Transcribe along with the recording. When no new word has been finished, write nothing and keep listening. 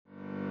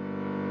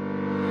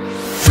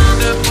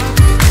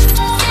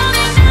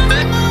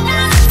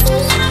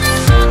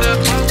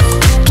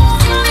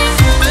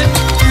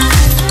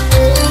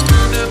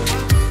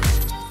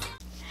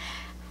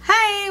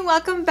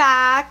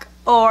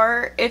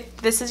or if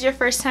this is your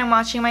first time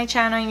watching my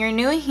channel and you're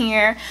new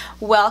here,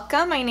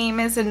 welcome. My name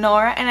is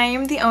Nora and I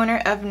am the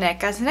owner of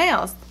Neka's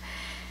Nails.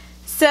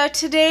 So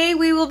today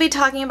we will be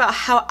talking about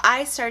how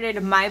I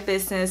started my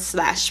business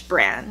slash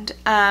brand.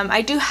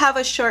 I do have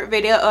a short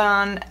video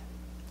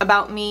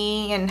about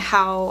me and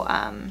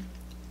how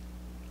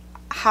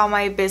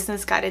my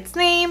business got its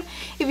name.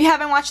 If you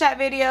haven't watched that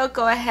video,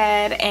 go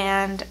ahead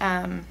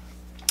and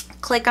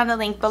click on the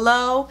link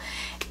below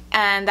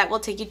and that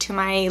will take you to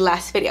my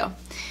last video.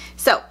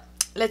 So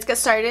let's get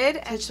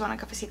started. I just want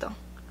a cafecito.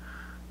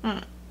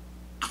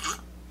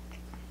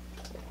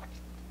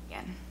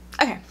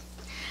 Okay.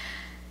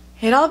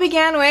 It all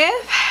began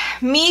with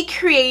me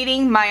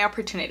creating my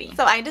opportunity.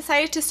 So I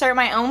decided to start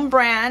my own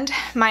brand,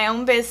 my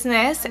own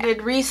business. I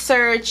did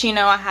research, you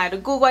know, I had to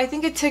Google. I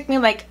think it took me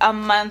like a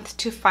month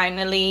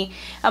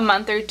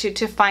or two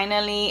to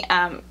finally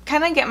kind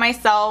of get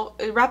myself,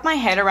 wrap my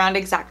head around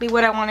exactly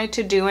what I wanted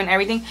to do and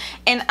everything.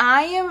 And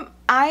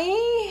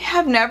I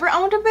have never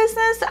owned a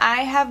business. I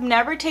have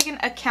never taken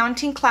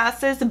accounting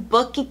classes,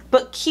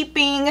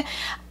 bookkeeping.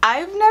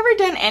 I've never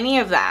done any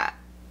of that.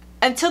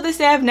 Until this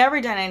day, I've never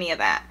done any of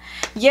that.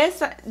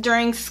 Yes,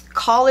 during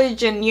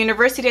college and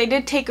university, I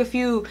did take a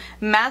few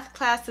math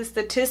classes,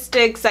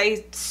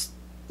 statistics,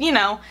 you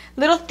know,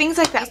 little things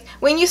like that.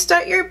 When you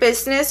start your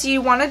business,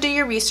 you want to do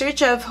your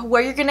research of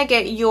where you're going to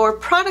get your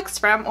products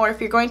from, or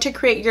if you're going to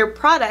create your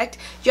product,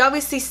 you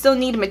obviously still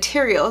need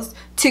materials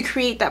to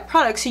create that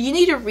product. So you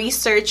need to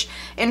research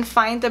and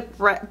find the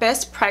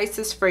best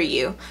prices for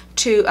you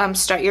to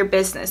start your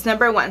business.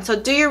 Number one, so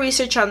do your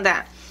research on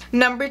that.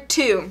 Number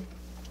two,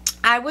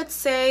 I would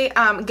say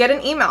get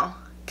an email.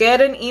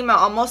 Get an email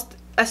almost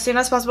as soon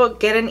as possible.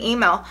 Get an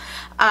email.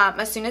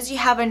 As soon as you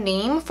have a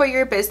name for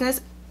your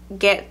business,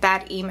 get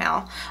that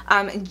email.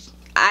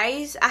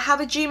 I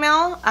have a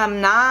Gmail.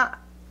 I'm not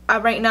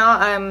right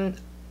now.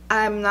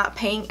 I'm not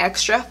paying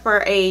extra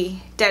for a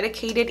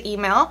dedicated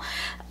email.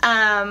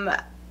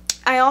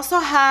 I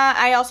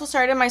also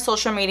started my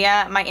social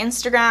media, my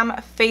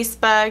Instagram,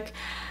 Facebook.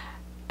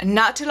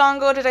 Not too long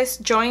ago did I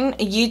join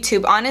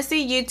YouTube.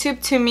 Honestly,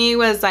 YouTube to me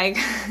was like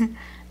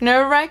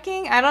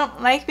nerve-wracking. I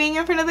don't like being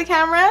in front of the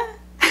camera.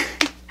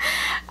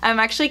 I'm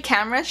actually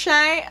camera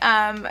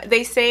shy.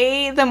 They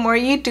say the more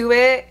you do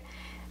it,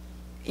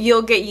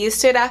 you'll get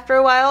used to it after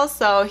a while.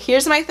 So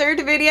here's my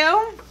third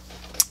video.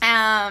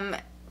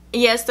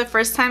 Yes, the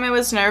first time it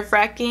was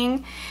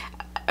nerve-wracking.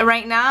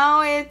 Right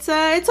now it's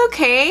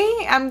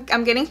okay.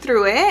 I'm getting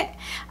through it.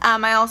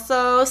 I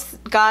also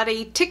got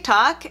a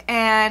TikTok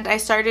and I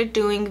started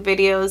doing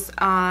videos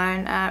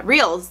on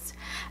Reels.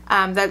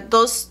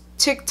 Those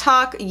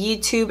TikTok,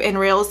 YouTube, and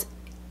Reels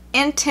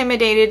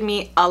intimidated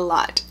me a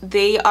lot.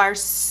 They are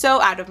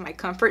so out of my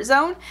comfort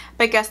zone,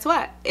 but guess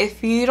what?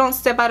 If you don't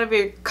step out of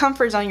your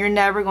comfort zone, you're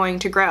never going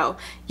to grow.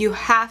 You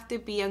have to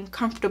be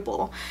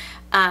uncomfortable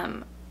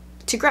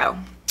to grow.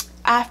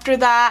 After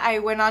that, I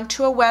went on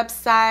to a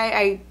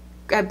website.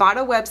 I bought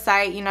a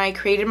website, you know, I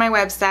created my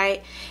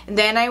website, and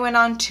then I went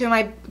on to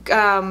my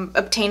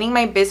obtaining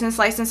my business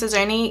licenses or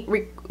any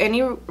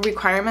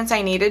requirements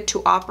I needed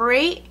to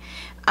operate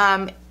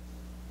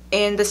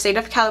in the state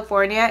of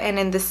California and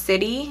in the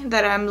city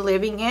that I'm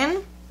living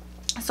in.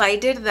 So I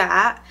did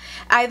that.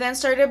 I then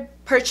started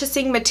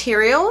purchasing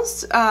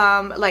materials,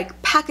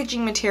 like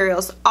packaging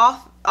materials,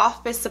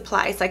 office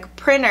supplies like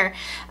printer,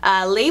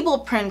 label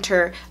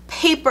printer,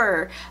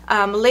 paper,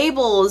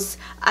 labels.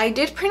 I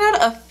did print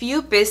out a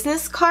few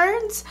business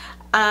cards,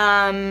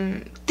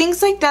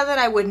 things like that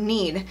I would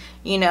need,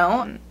 you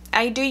know.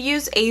 I do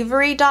use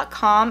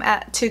Avery.com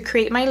to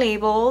create my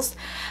labels.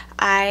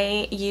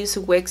 I use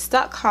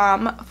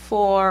Wix.com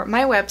for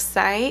my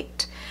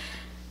website.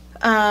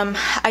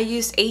 I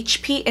use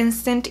HP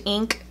Instant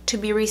Ink to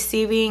be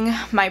receiving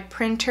my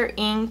printer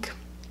ink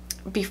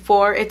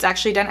before it's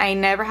actually done. I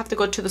never have to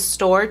go to the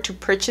store to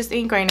purchase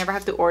ink, or I never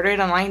have to order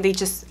it online. They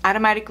just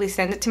automatically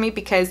send it to me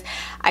because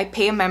I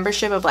pay a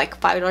membership of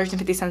like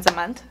 $5.50 a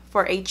month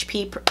for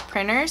HP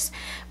printers,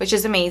 which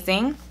is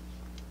amazing.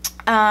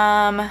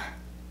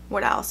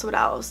 What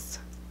else?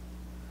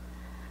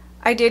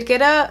 I did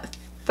get a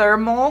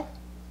thermal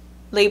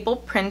label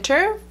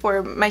printer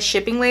for my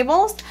shipping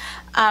labels.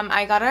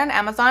 I got it on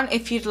Amazon.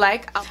 If you'd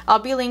like, I'll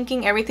be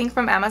linking everything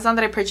from Amazon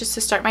that I purchased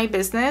to start my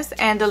business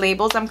and the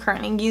labels I'm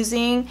currently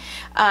using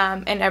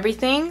and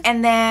everything.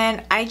 And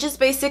then I just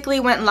basically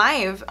went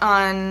live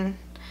on,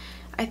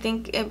 I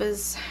think it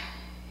was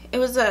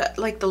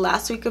like the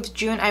last week of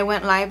June. I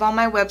went live on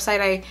my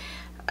website.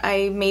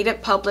 I made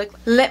it public.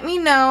 Let me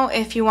know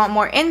if you want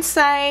more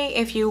insight,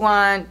 if you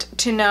want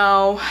to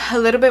know a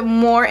little bit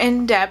more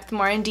in depth,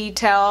 more in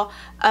detail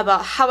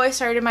about how I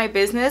started my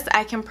business.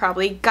 I can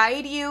probably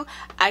guide you.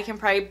 I can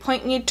probably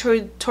point you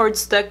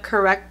towards the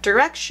correct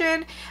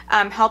direction,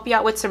 help you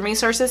out with some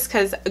resources,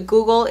 because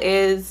Google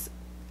is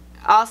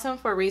awesome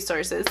for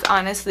resources,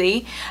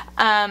 honestly.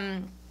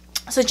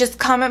 So just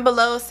comment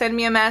below, send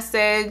me a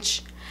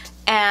message,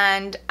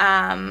 and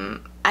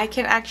I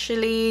can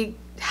actually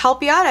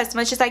help you out as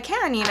much as I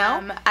can, you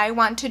know. I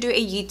want to do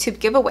a YouTube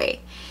giveaway.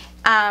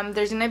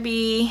 There's gonna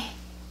be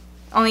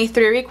Only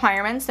 3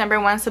 requirements. Number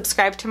 1,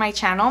 subscribe to my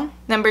channel.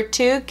 Number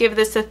 2, give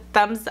this a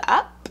thumbs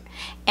up.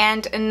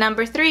 And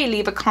number 3,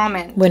 leave a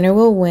comment. Winner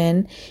will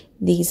win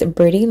these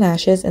birdie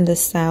lashes in the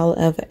style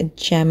of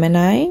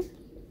Gemini.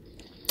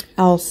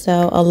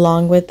 Also,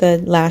 along with the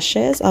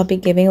lashes, I'll be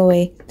giving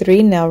away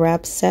 3 nail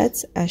wrap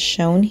sets as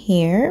shown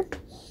here.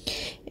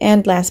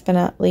 And last but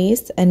not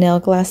least, a nail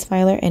glass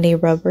filer and a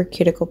rubber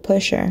cuticle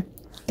pusher.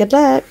 Good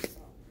luck!